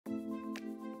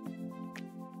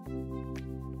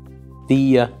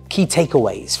The key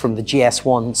takeaways from the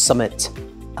GS1 Summit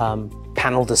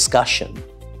panel discussion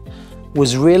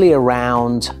was really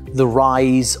around the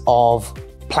rise of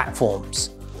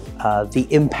platforms, the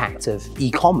impact of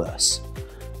e-commerce.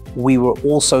 We were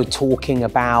also talking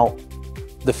about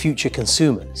the future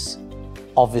consumers,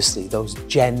 obviously those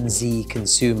Gen Z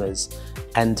consumers,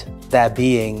 and there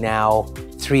being now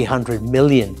 300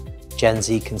 million Gen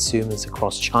Z consumers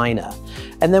across China.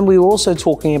 And then we were also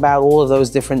talking about all of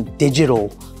those different digital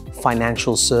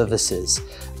financial services,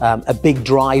 a big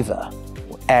driver,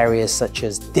 areas such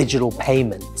as digital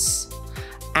payments.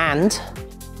 And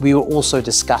we were also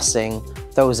discussing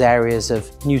those areas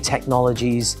of new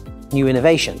technologies, new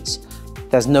innovations.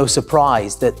 There's no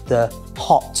surprise that the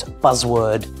hot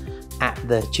buzzword at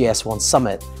the GS1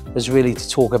 Summit was really to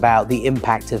talk about the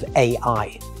impact of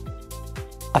AI.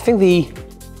 I think the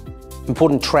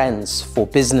important trends for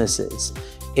businesses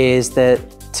is that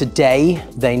today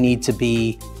they need to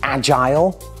be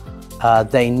agile,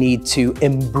 they need to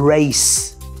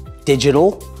embrace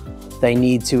digital, they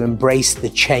need to embrace the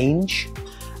change,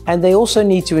 and they also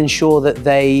need to ensure that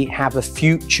they have a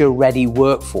future-ready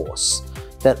workforce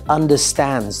that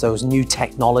understands those new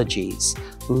technologies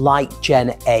like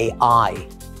Gen AI.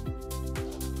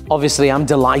 Obviously, I'm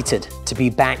delighted to be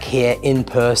back here in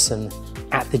person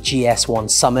at the GS1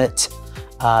 Summit,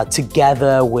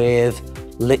 together with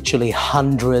literally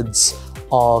hundreds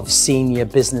of senior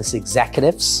business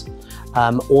executives,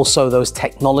 also those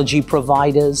technology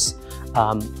providers,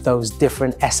 those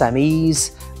different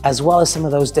SMEs, as well as some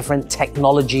of those different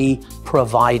technology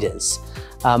providers.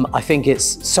 I think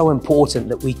it's so important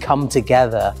that we come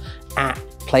together at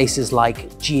places like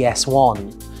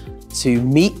GS1 to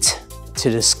meet,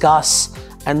 to discuss,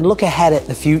 and look ahead at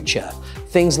the future.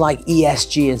 Things like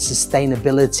ESG and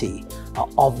sustainability are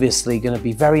obviously going to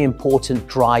be very important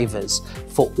drivers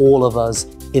for all of us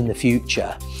in the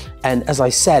future. And as I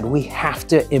said, we have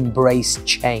to embrace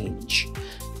change.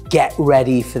 Get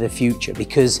ready for the future,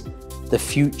 because the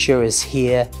future is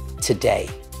here today.